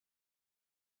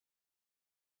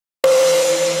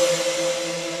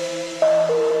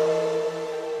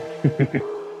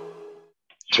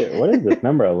Shit, what is this,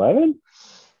 number 11?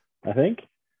 I think.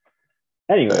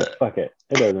 Anyway, fuck it.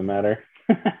 It doesn't matter.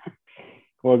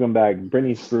 Welcome back.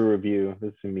 Brittany's Brew Review.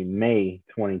 This is going to be May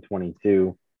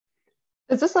 2022.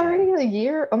 Is this already a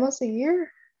year? Almost a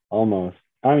year? Almost.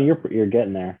 I mean, you're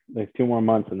getting there. Like 2 more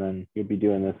months, and then you'll be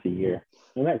doing this a year.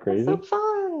 Isn't that That's so crazy?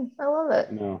 fun. I love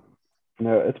it. No,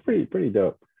 no, it's pretty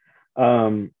dope.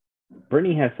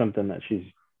 Brittany has something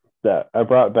that I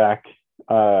brought back.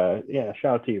 Yeah,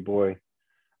 shout out to your boy,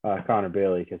 Connor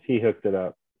Bailey, because he hooked it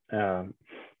up. I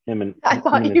Him and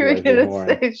thought his you were wife, Jen gonna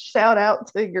Lauren. say shout out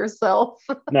to yourself.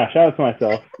 No, shout out to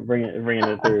myself, bringing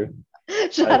it through.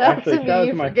 Shout out Actually, to shout out me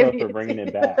to for myself getting for it bringing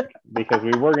it back together. because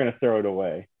we were gonna throw it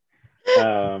away.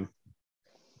 Um,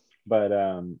 but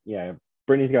yeah,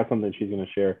 Brittany's got something she's gonna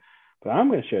share, but I'm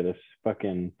gonna share this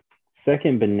fucking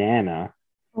second banana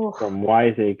Oh, from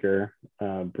Wiseacre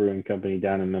Brewing Company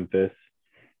down in Memphis.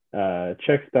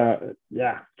 Czech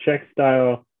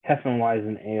style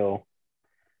Hefeweizen ale.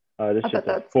 This I bet shit's a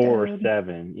that's 4 or good.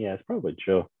 7. Yeah, it's probably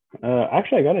chill.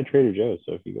 Actually, I got a Trader Joe's,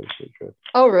 so if you go to Trader Joe's,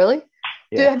 Oh, really?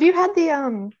 Dude, yeah, have you had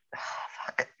the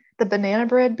fuck, the banana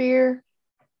bread beer?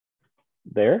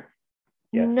 there,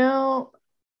 yes. No,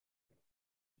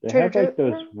 They Trader have Joe's? like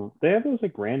those. No. They have those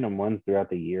like random ones throughout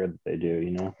the year that they do.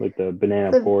 Like the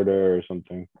banana The porter or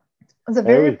something. It's a I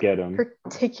very always get them.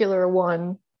 particular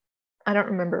one. I don't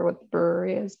remember what the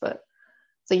brewery is, but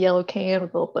it's a yellow can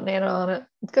with a little banana on it.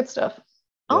 It's good stuff.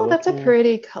 Oh, Yellow that's a can,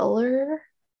 pretty color.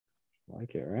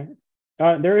 like it,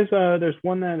 right? There's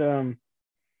one that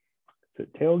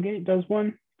Tailgate does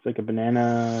one. It's like a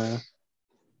banana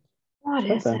What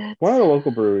is something. it? One of the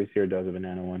local breweries here does a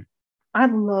banana one. I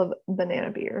love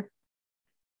banana beer.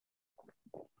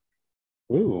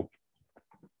 Ooh,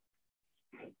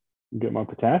 get my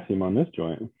potassium on this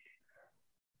joint.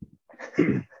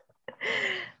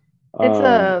 It's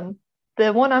um,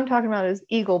 the one I'm talking about is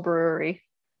Eagle Brewery.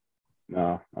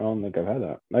 no, I don't think I've had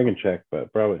that. I can check,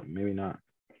 but probably maybe not.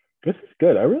 This is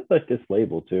good. I really like this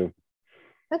label too.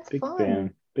 That's Big fun.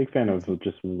 fan. Big fan of It's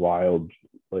just wild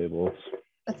labels.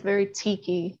 that's very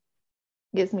tiki.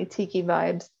 Gives me tiki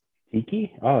vibes.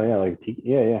 Tiki? Oh yeah, like tiki.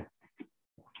 Yeah, yeah.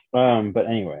 But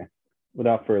anyway,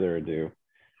 without further ado,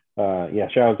 yeah,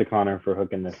 shout out to Connor for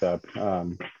hooking this up.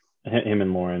 Him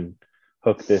and Lauren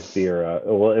hooked this beer up.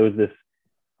 Well, it was this.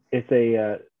 It's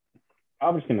a.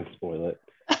 I'm just gonna spoil it.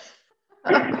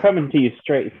 Coming to you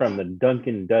straight from the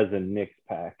Dunkin' Dozen mix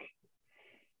pack,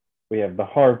 we have the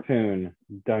Harpoon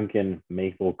Dunkin'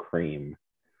 Maple Cream.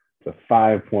 It's a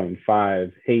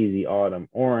 5.5 hazy autumn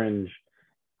orange.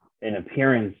 In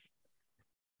appearance,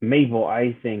 maple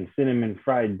icing, cinnamon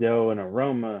fried dough, and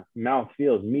aroma. Mouth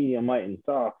feels medium light and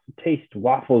soft. Taste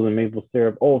waffles and maple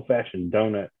syrup, old fashioned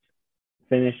donuts.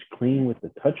 Finished clean with a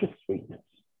touch of sweetness.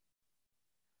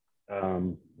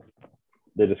 Um,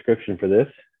 the description for this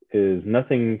is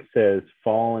nothing says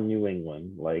fall in New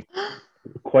England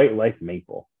quite like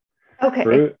maple. Okay.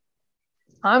 Brewed,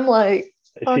 I'm like,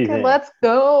 she's okay, in. let's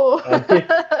go.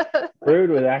 Brewed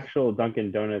with actual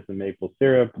Dunkin' Donuts and maple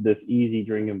syrup, this easy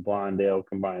drinking blonde ale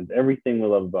combines everything we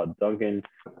love about Dunkin'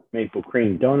 maple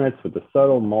cream donuts with a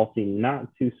subtle, malty, not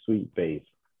too sweet base.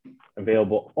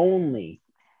 Available only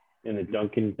in the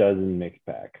Dunkin' Dozen mix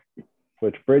pack,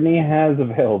 which Brittany has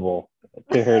available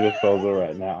to her disposal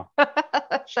right now.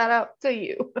 Shout out to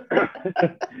you.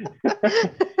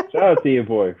 Shout out to you,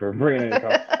 boy, for bringing it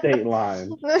across state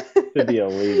lines to be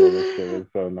illegal. This shit is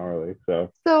so gnarly.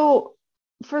 So So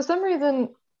for some reason,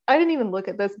 I didn't even look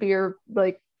at this beer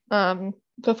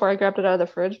before I grabbed it out of the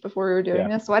fridge before we were doing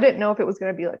yeah, this. So I didn't know if it was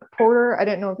going to be like a porter. I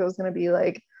didn't know if it was going to be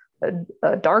like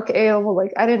a dark ale.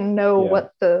 Like I didn't know yeah,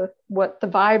 what the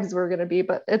vibes were going to be,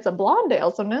 but it's a blonde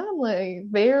ale. So now I'm like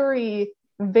very,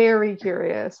 very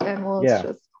curious. And let's yeah,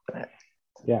 just open it.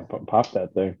 yeah. Pop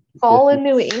that thing. This Fall is in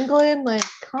New England,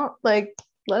 like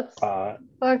let's uh,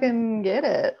 fucking get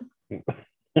it.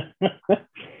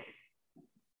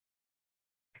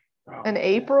 In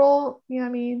April, yeah, I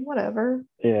mean, whatever.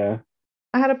 yeah.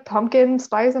 I had a pumpkin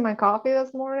spice in my coffee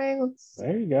this morning. Let's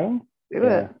There you go. do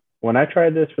Yeah. it. When I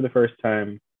tried this for the first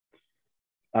time,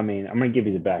 I mean, I'm gonna give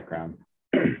you the background.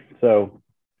 So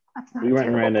That's we not a went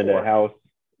and terrible rented a pour. house.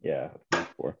 Yeah,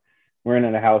 before we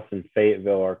rented a house in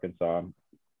Fayetteville, Arkansas,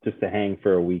 just to hang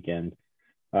for a weekend,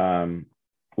 um,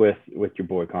 with your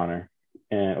boy Connor,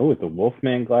 and oh, it's a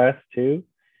Wolfman glass too.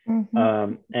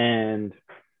 Hmm. And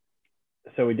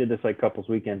so we did this like couples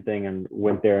weekend thing and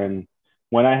went there. And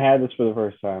when I had this for the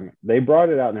first time, they brought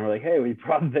it out and they were like, "Hey, we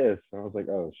brought this." And I was like,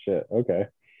 "Oh shit, okay."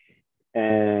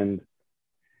 And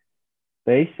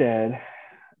they said,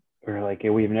 we were like, "Hey,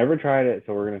 we've never tried it,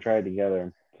 so we're gonna try it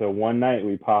together." So one night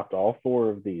we popped all 4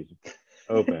 of these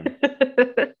open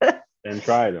and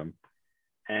tried them.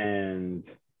 And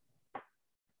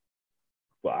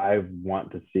well, I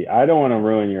want to see. I don't want to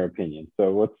ruin your opinion. So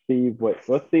let's see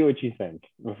what you think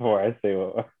before I say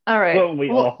what All right. what we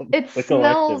Well, all it the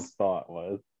collective smells. thought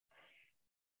was.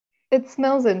 It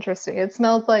smells interesting. It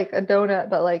smells like a donut,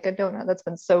 but like a donut that's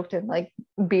been soaked in like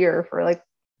beer for like,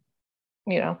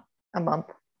 a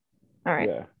month. All right.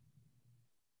 Yeah.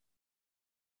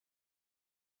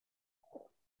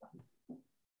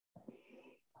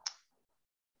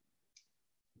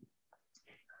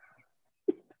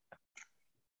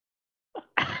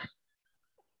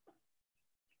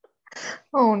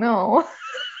 Oh no.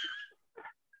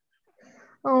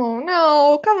 Oh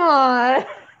no, come on.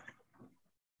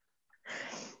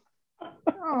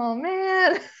 Oh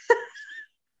man.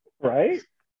 Right?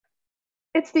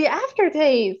 It's the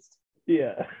aftertaste.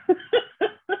 Yeah.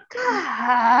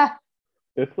 Ah.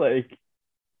 It's like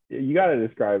you got to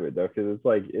describe it though, because it's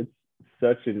like it's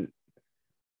such a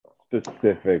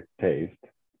specific taste.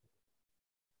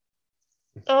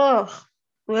 Oh.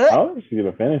 I don't think she's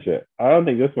gonna finish it. I don't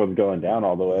think this one's going down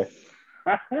all the way.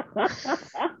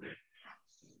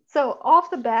 So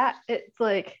off the bat, it's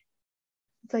like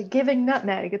giving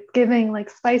nutmeg, it's giving like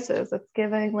spices, it's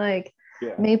giving like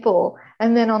Yeah. maple,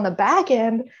 and then on the back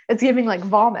end, it's giving like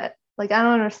vomit. Like I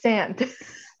don't understand.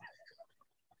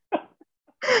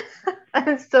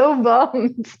 I'm so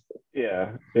bummed.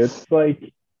 Yeah. It's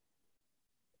like,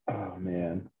 oh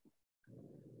man,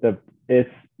 the it's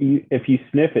if you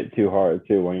sniff it too hard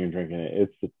too when you're drinking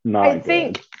it, it's not I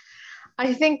good.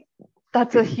 think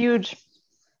that's a huge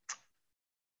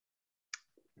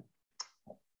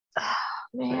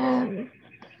man.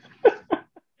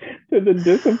 The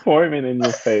disappointment in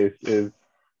your face is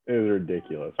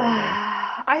ridiculous right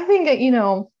now. I think that,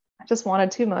 I just wanted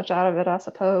too much out of it, I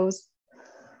suppose.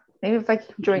 Maybe if I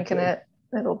keep drinking it,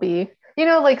 it'll be,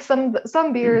 like some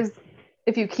beers,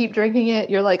 if you keep drinking it,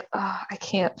 you're like, oh, I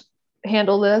can't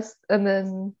handle this. And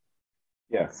then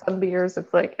Yeah. some beers,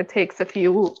 it's like it takes a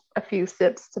few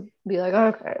sips to be like,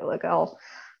 okay, like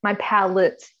my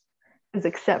palate is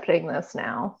accepting this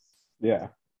now. Yeah.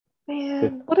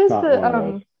 Man,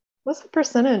 It's what's the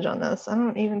percentage on this? I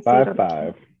don't even see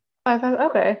 5.5. 5.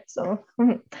 Okay, so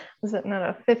is it not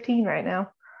a 15 right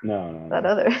now? No. That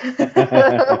other.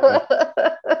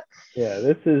 Yeah,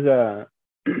 this is all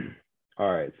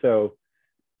right. So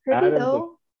Pretty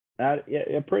though.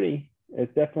 Pretty.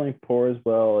 It definitely pours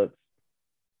well.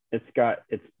 It's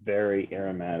very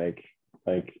aromatic.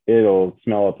 Like it'll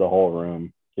smell up the whole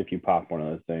room if you pop one of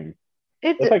those things.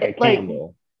 It's like a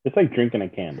candle. It's like drinking a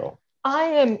candle.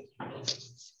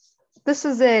 This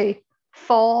is a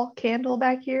fall candle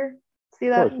back here. See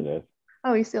that? Of course it is.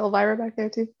 Oh, you see Elvira back there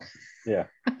too? Yeah.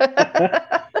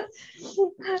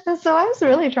 So I was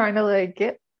really trying to like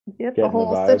get the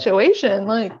whole situation,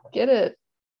 like get it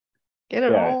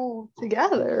all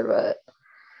together, but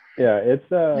yeah, it's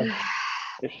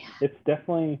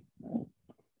definitely,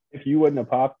 if you wouldn't have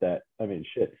popped that, I mean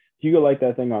shit. If you could light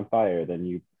that thing on fire,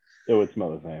 then it would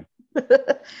smell the same.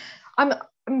 I'm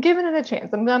giving it a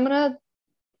chance. I'm gonna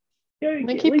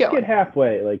keep going. Get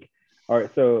halfway. Like, all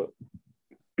right, so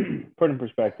put in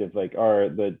perspective, like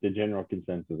the general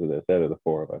consensus of this out of the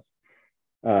 4 of us.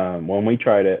 When we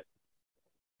tried it,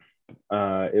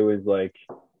 it was like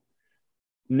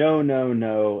no,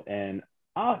 and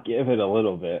I'll give it a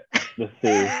little bit to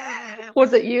see.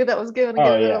 Was it you that was giving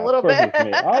it a little bit? It's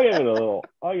me. I'll give it a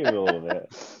little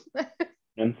bit.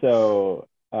 And so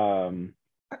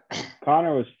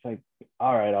Connor was just like,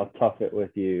 all right, I'll tough it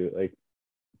with you. Like,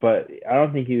 but I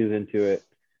don't think he was into it.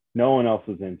 No one else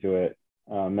was into it.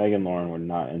 Meg and Lauren were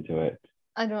not into it.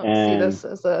 I don't see this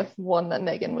as a one that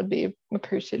Megan would be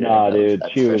appreciative of.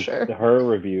 Dude, her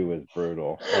review was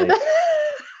brutal.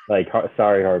 Like,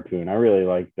 sorry, Harpoon. I really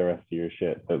like the rest of your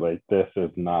shit, but like this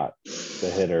is not the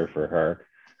hitter for her.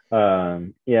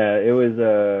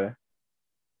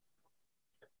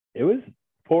 It was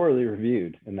poorly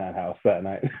reviewed in that house that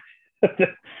night.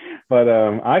 But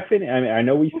I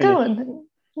know we finished.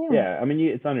 Yeah, I mean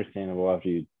it's understandable after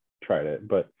you tried it,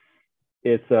 but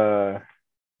it's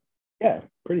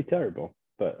pretty terrible.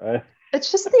 But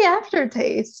it's just the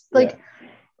aftertaste, like,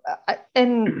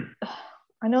 and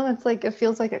I know that's like it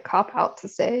feels like a cop out to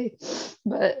say,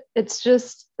 but it's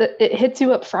just that it hits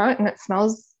you up front and it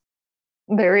smells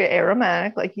very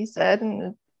aromatic, like you said,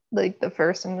 and like the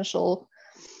first initial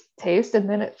taste, and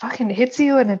then it fucking hits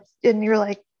you, and you're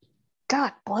like,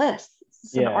 God bless.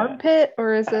 Is this an armpit,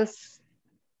 or is this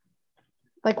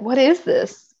like, what is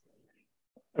this?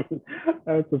 That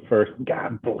was the first.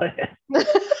 God bless.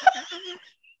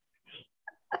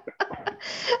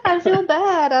 I feel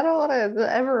bad. I don't want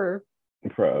to ever.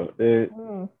 Bro,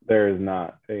 there is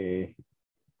not a.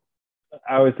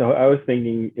 I was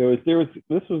thinking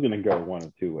this was gonna go one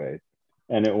of two ways,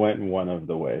 and it went one of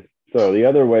the ways. So the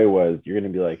other way was you're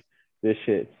gonna be like, this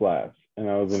shit slaps, and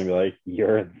I was gonna be like,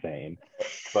 you're insane,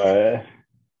 but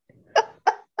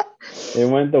it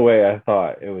went the way I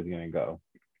thought it was gonna go,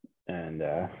 and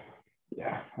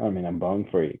yeah, I mean I'm bummed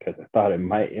for you because I thought it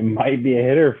might be a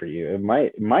hitter for you. It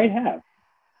might have.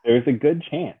 There's a good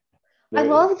chance. I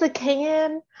love the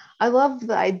can. I love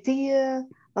the idea.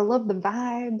 I love the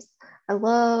vibes. I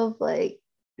love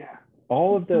yeah,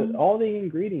 all the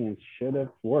ingredients should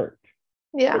have worked.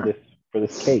 Yeah. For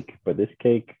this cake, but this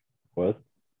cake was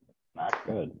not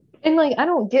good. And I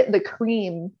don't get the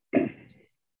cream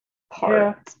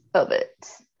part of it.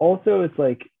 Also, it's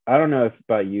like I don't know if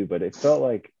about you, but it felt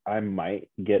like I might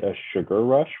get a sugar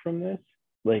rush from this.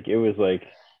 Like it was like,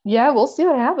 yeah, we'll see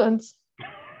what happens.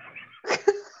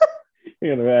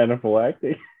 You're gonna be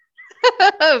anaphylactic.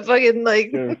 Fucking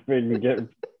you're gonna get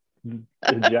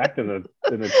jacked in the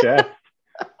chest,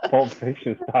 Pulp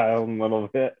Fiction style, a little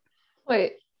bit.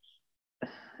 Wait,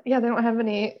 yeah, they don't have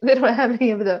any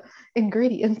of the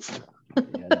ingredients.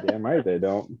 Yeah, damn right they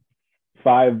don't.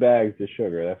 5 bags of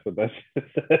sugar. That's what that shit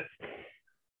says.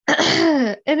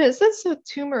 And it says so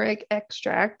turmeric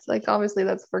extract. Like obviously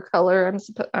that's for color.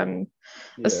 I'm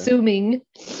assuming.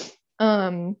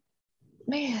 Man.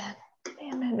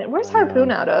 Where's Harpoon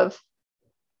out of?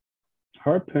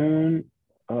 Harpoon.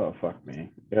 Oh fuck me.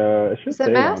 It should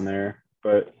say it on there,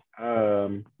 but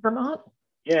Vermont.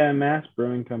 Yeah, Mass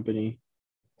Brewing Company,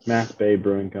 Mass Bay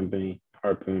Brewing Company,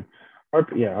 Harpoon.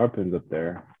 Harpoon's up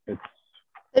there.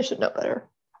 They should know better.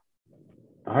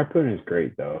 Harpoon is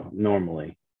great though.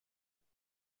 Normally,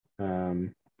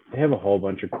 they have a whole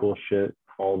bunch of cool shit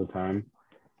all the time.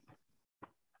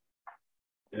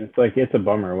 And it's a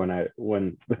bummer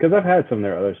because I've had some of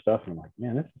their other stuff and I'm like,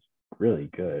 man, this is really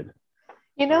good.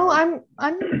 I'm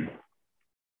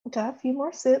got a few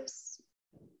more sips.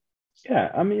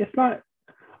 Yeah, I mean it's not.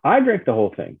 I drank the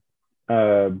whole thing,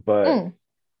 but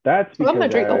that's because I'm gonna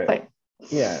drink the whole thing.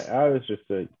 Yeah, I was just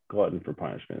a glutton for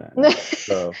punishment.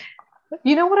 So,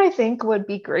 you know what I think would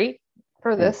be great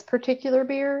for this particular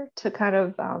beer to kind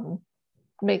of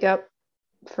make up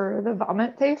for the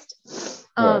vomit taste.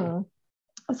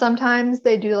 Sometimes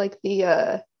they do like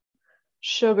the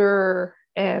sugar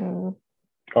and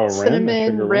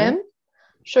cinnamon rim.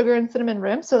 Sugar and cinnamon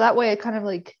rim. So that way it kind of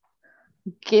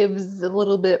gives a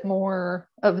little bit more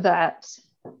of that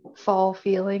fall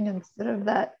feeling instead of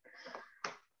that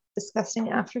disgusting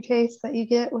aftertaste that you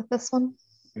get with this one.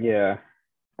 Yeah.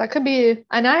 That could be,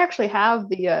 and I actually have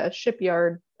the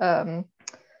Shipyard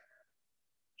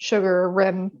sugar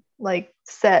rim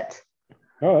set.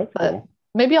 Oh, that's cool.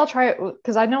 Maybe I'll try it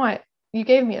because I know you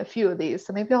gave me a few of these,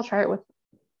 so maybe I'll try it with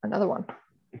another one.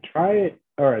 Try it.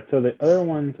 All right. So the other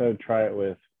ones I would try it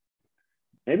with.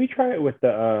 Maybe try it with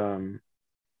the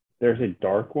there's a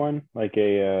dark one,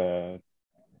 there's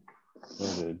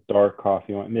a dark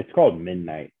coffee one. It's called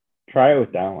Midnight. Try it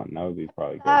with that one. That would be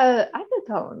probably good. I think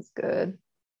that one's good.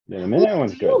 Yeah, the Midnight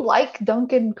one's good. Do you like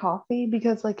Dunkin' coffee?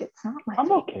 Because it's not my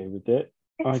I'm okay with it.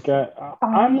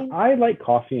 I like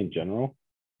coffee in general,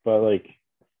 but I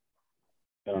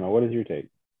don't know. What is your take?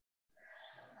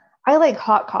 I like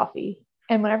hot coffee,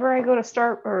 and whenever I go to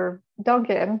Start or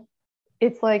Dunkin',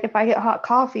 it's if I get hot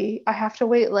coffee, I have to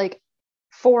wait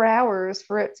 4 hours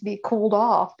for it to be cooled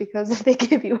off, because if they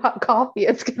give you hot coffee,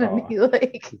 it's gonna be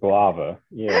lava.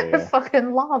 Yeah.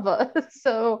 Fucking lava.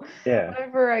 So yeah,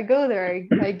 whenever I go there,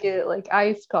 I get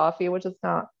iced coffee, which is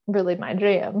not really my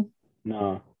jam.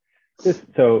 No.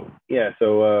 So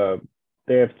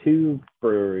they have 2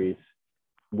 breweries,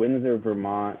 Windsor,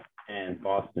 Vermont, and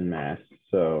Boston, Mass.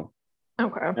 So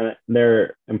okay, and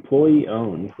they're employee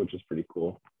owned, which is pretty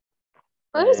cool.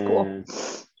 That is cool.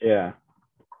 Yeah.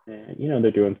 And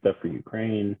they're doing stuff for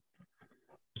Ukraine.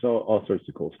 So all sorts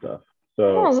of cool stuff.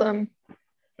 So awesome.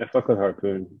 I fuck with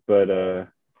Harpoon, but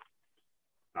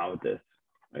not with this.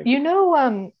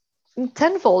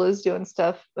 Tenfold is doing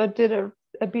stuff. Did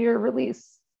a beer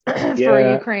release for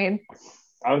Ukraine.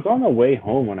 I was on the way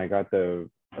home when I got the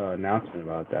announcement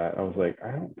about that. I was like,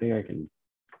 I don't think I can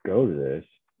go to this.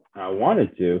 I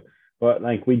wanted to, but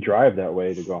we drive that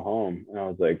way to go home, and I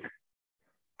was like,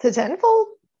 to Tenfold?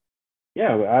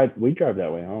 Yeah, we drive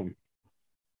that way home.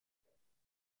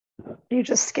 You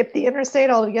just skip the interstate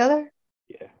altogether?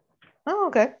 Yeah. Oh,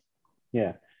 okay.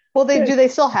 Yeah. Well, do they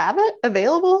still have it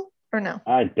available or no?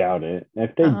 I doubt it.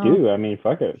 If they do, I mean,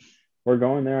 fuck it. We're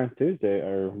going there on Tuesday,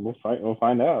 or we'll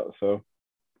find out. So.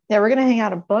 Yeah, we're gonna hang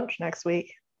out a bunch next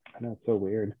week. I know, it's so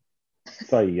weird. I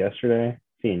saw you yesterday.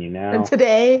 seeing you now. And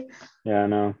today. Yeah, I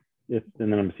know. And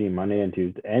then I'm seeing Monday and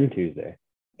Tuesday. And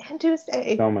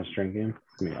Tuesday. So much drinking.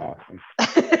 It's going to be awesome.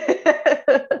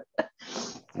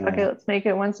 Okay, let's make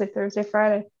it Wednesday, Thursday,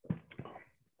 Friday.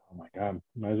 Oh my God.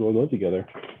 Might as well go together.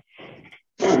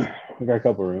 We got a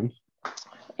couple rooms.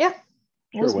 Yeah.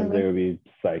 Sure, Wednesday would be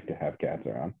psyched to have cats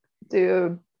around.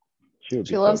 Dude.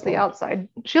 She loves the outside.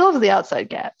 She loves the outside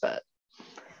cat, but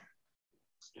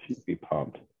she'd be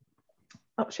pumped.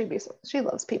 Oh, she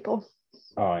loves people.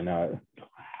 Oh, I know.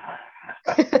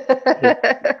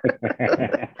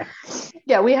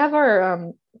 Yeah, we have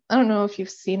our I don't know if you've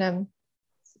seen him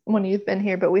when you've been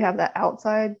here, but we have that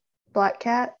outside black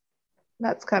cat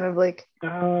that's kind of like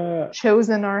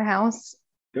chosen our house.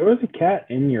 There was a cat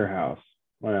in your house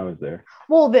when I was there.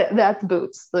 Well, that's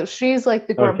Boots. So she's like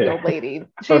the grumpy old lady.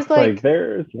 She's like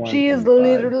there's one. She is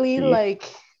literally like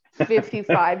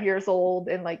 55 years old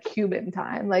in like human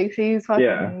time. Like she's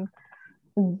fucking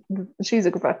she's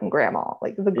a fucking grandma,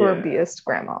 like the grumpiest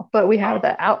grandma. But we have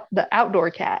the outdoor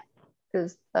cat,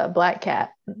 is a black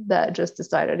cat that just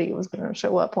decided he was going to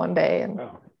show up one day, and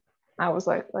I was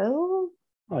like, well,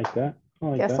 I like that.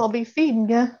 Guess I'll be feeding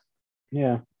you.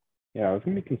 Yeah, I was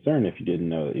gonna be concerned if you didn't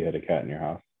know that you had a cat in your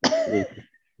house.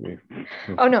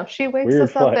 Oh no, she wakes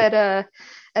us up at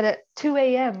 2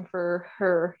 a.m. for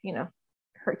her,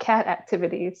 her cat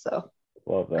activities. So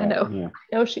love that. I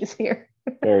know she's here.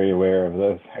 Very aware of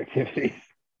those activities.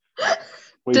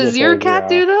 Does your cat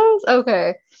do those?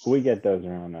 Okay. We get those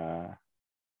around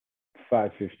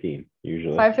 5:15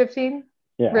 usually. 5:15?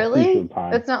 Yeah. Really?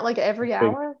 It's not like every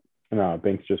hour? No,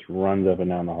 Binks just runs up and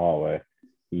down the hallway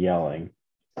yelling.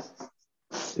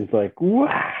 It's like,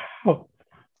 wow.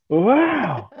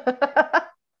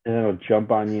 And it'll jump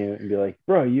on you and be like,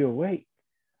 bro, you awake?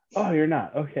 Oh, you're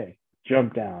not. Okay.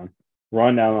 Jump down.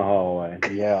 Run down the hallway.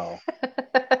 Yell.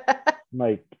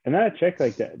 Like, and then I check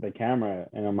like the camera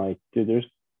and I'm like, dude,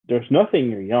 there's nothing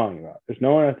you're yelling about. There's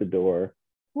no one at the door.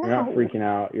 No. You're not freaking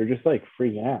out. You're just like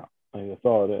freaking out. Like that's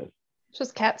all it is. It's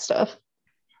just cat stuff.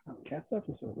 Cat stuff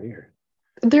is so weird.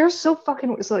 They're so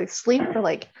fucking so they sleep for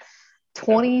like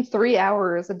 23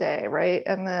 hours a day, right?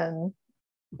 And then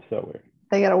it's so weird.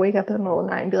 They gotta wake up in the middle of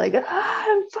the night and be like,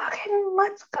 fucking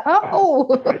let's go.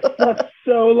 I slept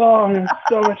so long and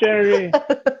so much energy.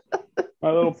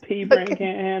 My little pea brain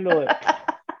can't handle it.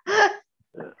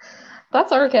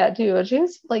 That's our cat too. And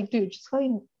she's like, dude,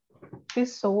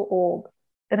 she's so old.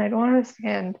 And I don't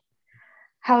understand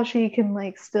how she can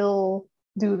like still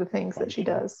do the things that she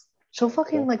does. She'll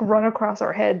fucking like run across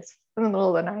our heads in the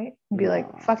middle of the night and be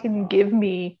like, fucking give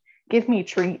me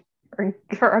treat or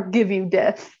I'll give you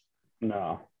death.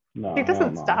 No. She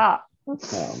doesn't stop.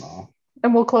 Hell no.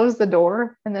 And we'll close the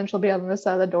door and then she'll be on this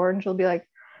side of the door and she'll be like,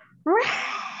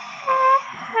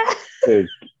 dude,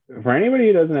 for anybody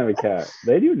who doesn't have a cat,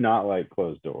 they do not like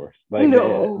closed doors. Like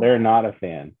no. They're not a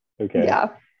fan. Okay.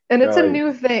 Yeah. And it's a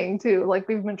new thing too. Like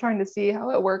we've been trying to see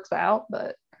how it works out,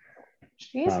 but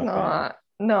she's not.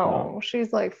 No,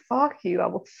 she's like, fuck you. I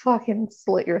will fucking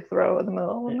slit your throat in the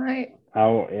middle of the night.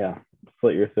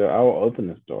 Slit your throat. I will open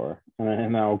this door and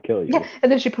I will kill you. Yeah.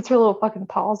 And then she puts her little fucking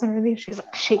paws underneath. She's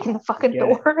like shaking the fucking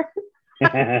door.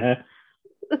 Like,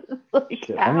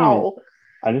 ow.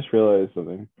 I just realized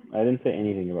something. I didn't say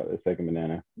anything about the second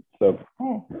banana. So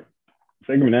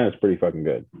second banana is pretty fucking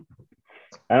good.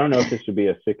 I don't know if this would be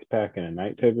a 6-pack in a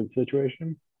night type of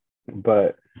situation,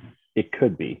 but it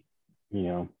could be.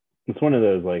 It's one of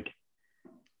those like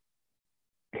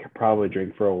I could probably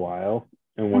drink for a while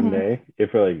in one day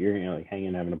if like you're like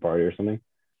hanging having a party or something.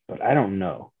 But I don't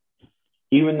know.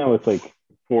 Even though it's like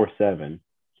 4.7,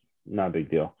 not a big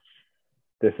deal.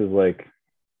 This is like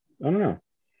I don't know.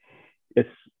 It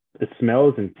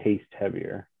smells and tastes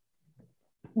heavier.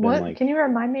 What? Like, can you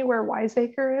remind me where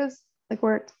Wiseacre is? Like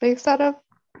where it's based out of?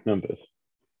 Memphis.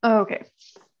 Oh, okay.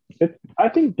 I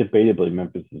think debatably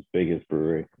Memphis' biggest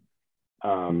brewery.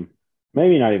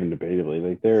 Maybe not even debatably.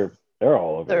 Like they're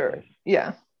all over the place.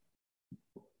 Yeah.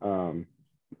 And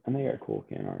they got cool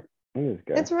can art. Look at this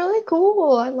guy. It's really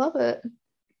cool. I love it.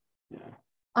 Yeah.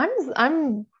 I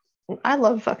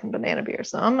love fucking banana beer,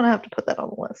 so I'm gonna have to put that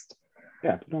on the list.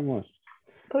 Yeah, put it on the list.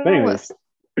 Put it on the list.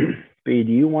 B,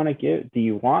 do you want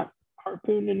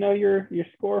Harpoon to know your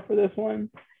score for this one?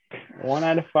 1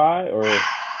 out of 5 or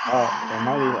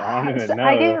I don't even know.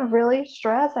 I get really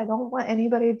stressed. I don't want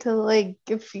anybody to like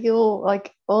feel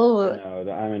like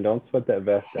no, I mean don't sweat that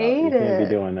vest out. You can't be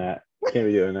doing that.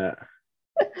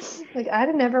 Like I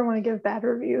never want to give bad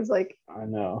reviews. Like I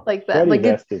know. Like that. Like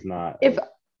vest is not. If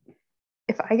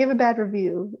I give a bad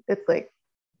review, it's like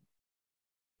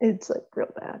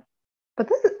real bad. But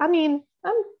this is. I mean,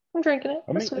 I'm drinking it.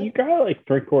 I That's mean, good. you got like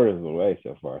 3/4 of the way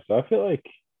so far. So I feel like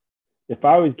if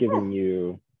I was giving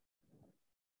you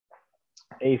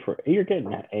you're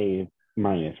getting an A-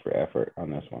 for effort on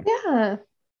this one. Yeah.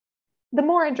 The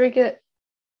more I drink it,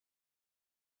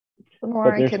 the more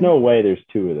But I there's can. no way there's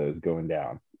 2 of those going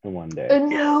down in one day.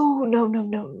 No, no, no,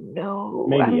 no, no. I'm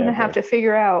Maybe gonna have ever. to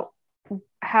figure out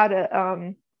how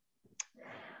to.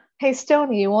 Hey,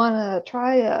 Stony, you wanna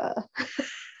try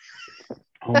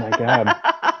Oh my God.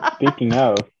 Speaking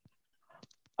of,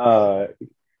 uh,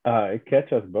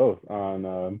 catch us both on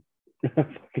on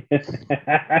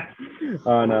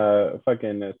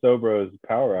fucking Sobro's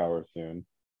Power Hour soon.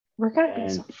 We're gonna be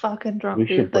so And fucking drunk, we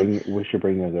should dude. Like,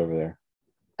 bring those over there.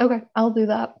 okay, I'll do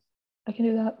that. I can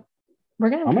do that. We're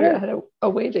gonna figure out a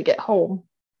way to get home.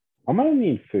 I'm gonna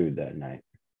need food that night.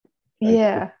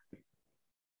 Yeah.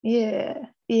 Yeah.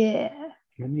 Yeah.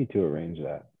 I need to arrange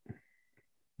that.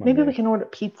 Maybe we can order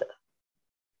pizza.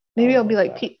 Maybe I'll be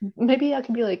like, maybe I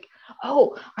can be like,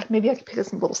 oh, maybe I can pick up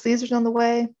some Little Caesars on the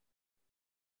way.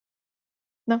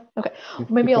 No? Okay.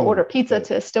 Maybe I'll order pizza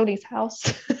to Stoney's house.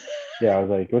 Yeah, I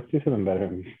was like, let's do something better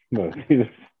than Little Caesars.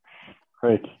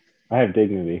 Like, I have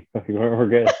dignity. We're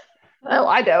good. No,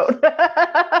 I don't.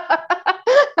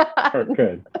 We're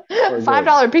good.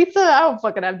 $5 pizza? I don't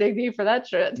fucking have dignity for that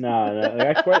shit. No,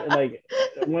 like, I quite like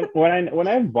when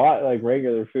I've bought like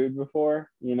regular food before,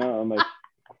 you know, I'm like,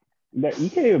 you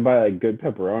can't even buy like good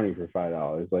pepperoni for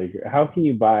 $5. Like, how can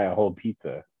you buy a whole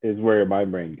pizza? Is where my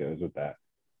brain goes with that.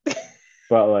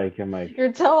 But like, I'm like,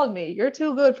 you're telling me you're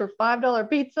too good for $5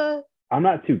 pizza? I'm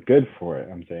not too good for it.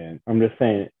 I'm just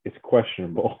saying it's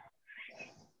questionable.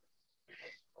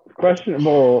 It's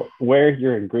questionable where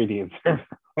your ingredients are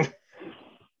from.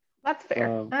 That's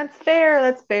fair. That's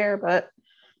fair. But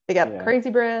they got crazy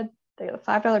bread, they got a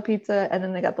 $5 pizza, and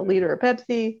then they got the liter of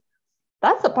Pepsi.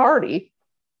 That's a party.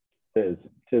 It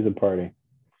is a party.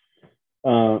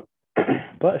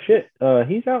 But shit,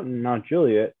 he's out in Mount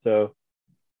Juliet, so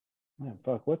man,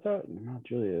 fuck, what's out in Mount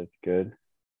Juliet? It's good.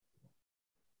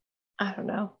 I don't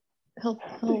know.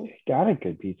 He's got a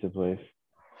good pizza place.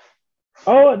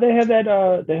 Oh, they have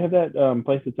that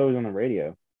place that's always on the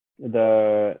radio.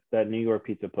 That New York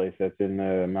pizza place that's in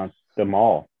the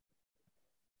mall.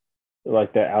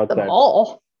 Like the outside the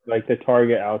mall. Like the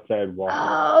Target outside wall.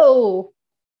 Oh.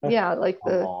 Yeah, like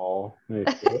the mall.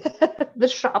 the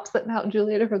shops at Mount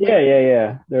Juliet are there.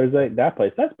 Yeah. There's like that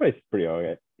place. That place is pretty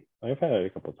alright. I've had it a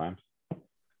couple of times.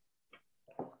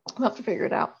 I'll have to figure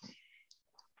it out.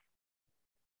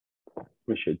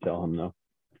 We should tell him though.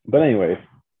 But anyways,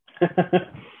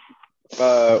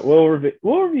 we'll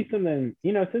review something.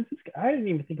 You know, since I didn't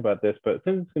even think about this, but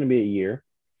since it's going to be a year,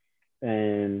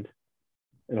 and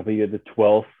it'll be the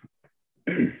 12th.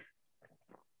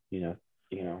 you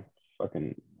know,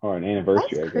 fucking or an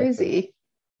anniversary. That's crazy.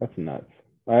 That's nuts.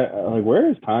 Like, where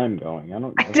is time going? I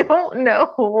don't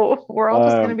know. We're all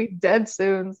just gonna be dead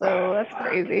soon, so that's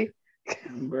crazy.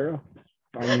 Bro,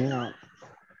 finding out.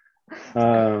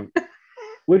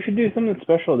 We should do something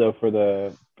special though for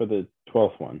the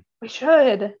 12th one. We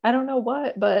should. I don't know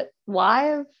what, but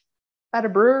live at a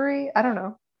brewery. I don't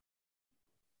know.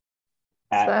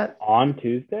 On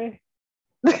Tuesday?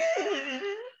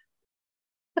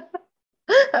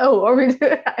 Oh, are we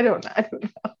doing? I don't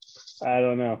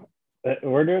know.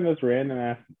 We're doing this random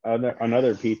ass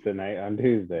another pizza night on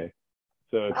Tuesday.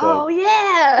 So it's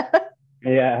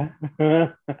yeah.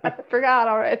 I forgot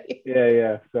already.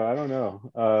 Yeah. So I don't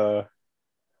know.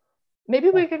 Maybe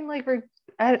we can like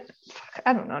I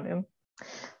don't know, dude.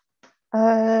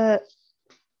 I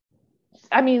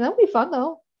mean, that'll be fun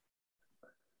though.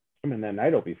 I mean, that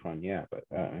night will be fun, yeah, but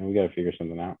we got to figure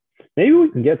something out. Maybe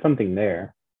we can get something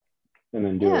there and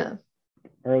then do it.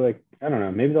 Or like, I don't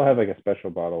know, maybe they'll have like a special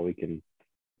bottle we can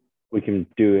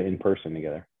do it in person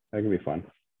together. That could be fun.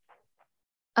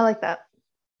 I like that.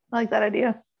 I like that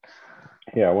idea.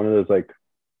 Yeah, one of those like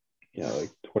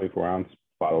 24-ounce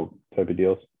bottle type of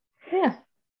deals. Yeah.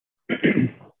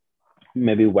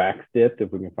 Maybe wax dipped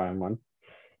if we can find one.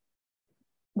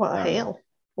 Well, hell.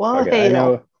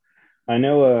 I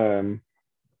know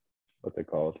what's it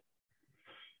called?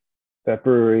 That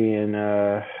brewery in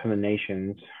the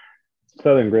Nations.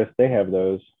 Southern Grist, they have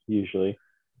those usually.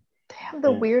 They have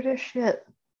the weirdest shit.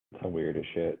 The weirdest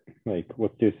shit. Like,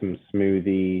 let's do some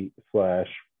smoothie /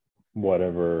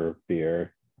 whatever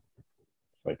beer.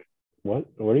 Like, what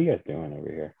are you guys doing over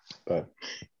here? But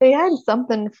they had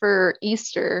something for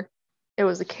Easter. It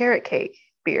was a carrot cake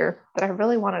beer that I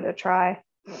really wanted to try,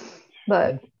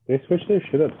 but they switch their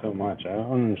shit up so much. I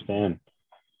don't understand.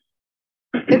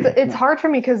 It's hard for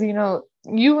me because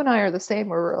you and I are the same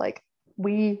where we're like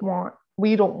we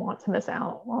don't want to miss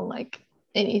out on like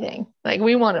anything. Like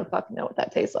we want to fucking know what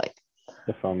that tastes like.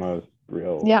 The FOMO is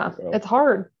real. Yeah, real. it's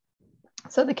hard.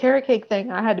 So the carrot cake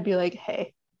thing, I had to be like,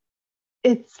 hey,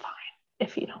 it's fine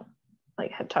if you don't.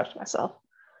 Like, I had to talk to myself.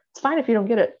 It's fine if you don't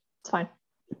get it. It's fine.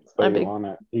 But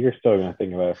you're still gonna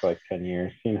think about it for like 10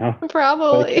 years, you know?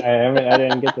 Probably. Like, I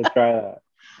didn't get to try that.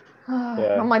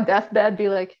 Yeah. On my deathbed, be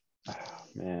like, oh,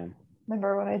 man.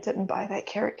 Remember when I didn't buy that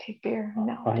carrot cake beer?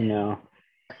 No. I know.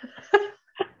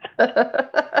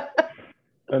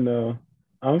 I know.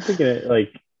 I'm thinking it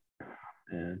like,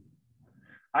 man.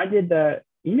 I did that.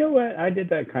 You know what? I did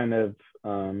that kind of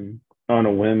on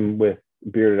a whim with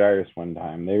Bearded Iris one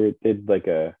time. They did like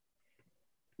a,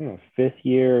 I don't know, 5th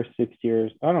year or 6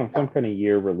 years. I don't know, some kind of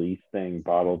year release thing,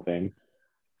 bottle thing.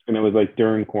 And it was like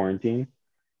during quarantine.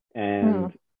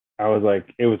 And I was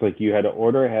like, it was like you had to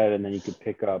order ahead and then you could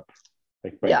pick up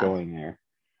like by going there.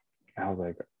 I was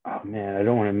like, oh man, I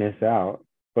don't want to miss out.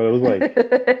 But it was like,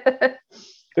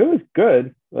 it was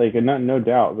good. Like, no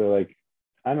doubt. But like,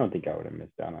 I don't think I would have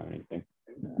missed out on anything.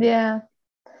 Yeah.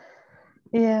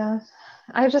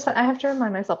 I have to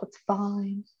remind myself it's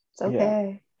fine. It's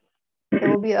okay. There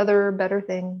will be other better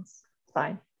things. It's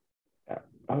fine. Yeah,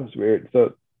 that was weird.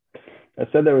 So I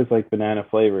said there was like banana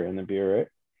flavor in the beer, right?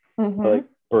 Mm-hmm. But, like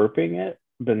burping it,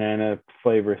 banana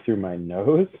flavor through my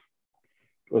nose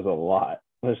was a lot.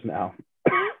 Just now,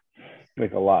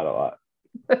 like a lot.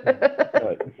 But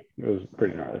it was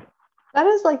pretty gnarly. That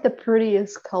is like the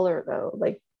prettiest color though.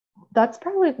 Like that's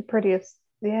probably the prettiest.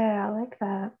 Yeah, I like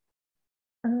that.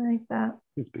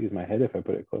 It's big as my head if I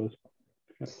put it close.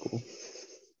 That's cool.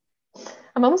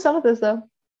 I'm almost done with this though.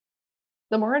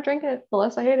 The more I drink it, the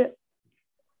less I hate it.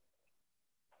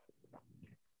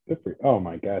 Oh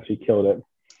my gosh, you killed it.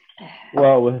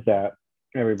 Well, with that,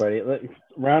 everybody,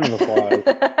 round of applause.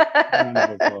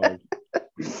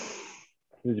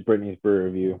 This is Brittany's brew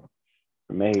review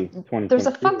for May 2022. There's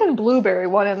a fucking blueberry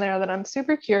one in there that I'm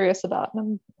super curious about, and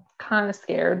I'm kind of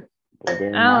scared.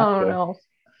 Blueberry I don't know.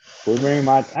 Blueberry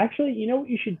matcha. Actually, you know what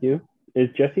you should do? Is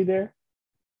Jesse there?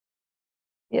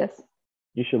 Yes.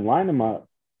 You should line them up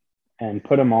and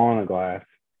put them all in a glass.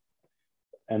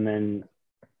 And then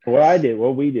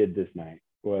what we did this night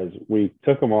was we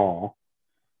took them all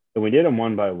and we did them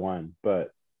one by one,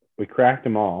 but we cracked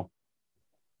them all.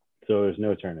 So there's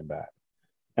no turning back.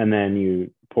 And then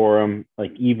you pour them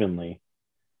like evenly.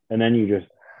 And then you just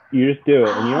do it.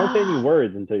 And you don't say any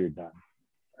words until you're done.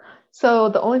 So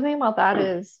the only thing about that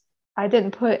is I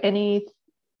didn't put any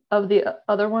of the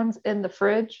other ones in the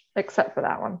fridge except for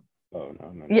that one. Oh,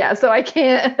 no. Yeah, so I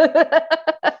can't.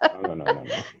 No.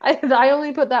 I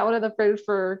only put that one in the fridge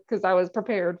because I was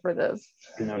prepared for this.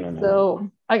 No.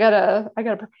 So I gotta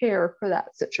prepare for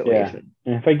that situation.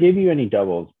 Yeah. And if I give you any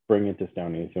doubles, bring it to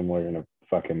Stoney's and we're gonna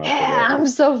fuck him up. Yeah,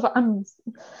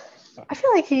 I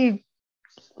feel like he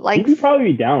likes. He'd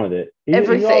probably be down with it. He's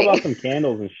all about some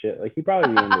candles and shit. Like he'd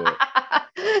probably be into it.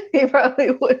 He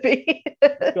probably would be.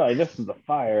 Like, this is a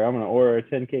fire. I'm gonna order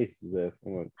 10 cases of this.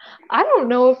 I don't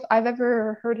know if I've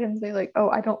ever heard him say like, "Oh,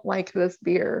 I don't like this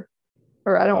beer,"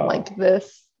 or "I don't like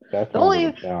this." That's the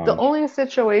only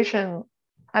situation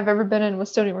I've ever been in with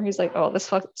Stoney where he's like, "Oh, this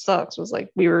fucking sucks," was like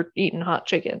we were eating hot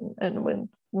chicken, and when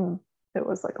it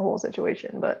was like a whole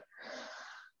situation, but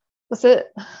that's it.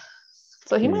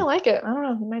 So he might like it. I don't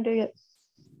know. He might dig it.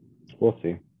 We'll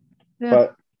see. Yeah.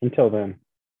 But until then.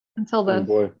 Oh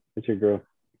boy, it's your girl.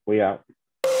 We out.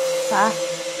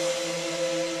 Bye.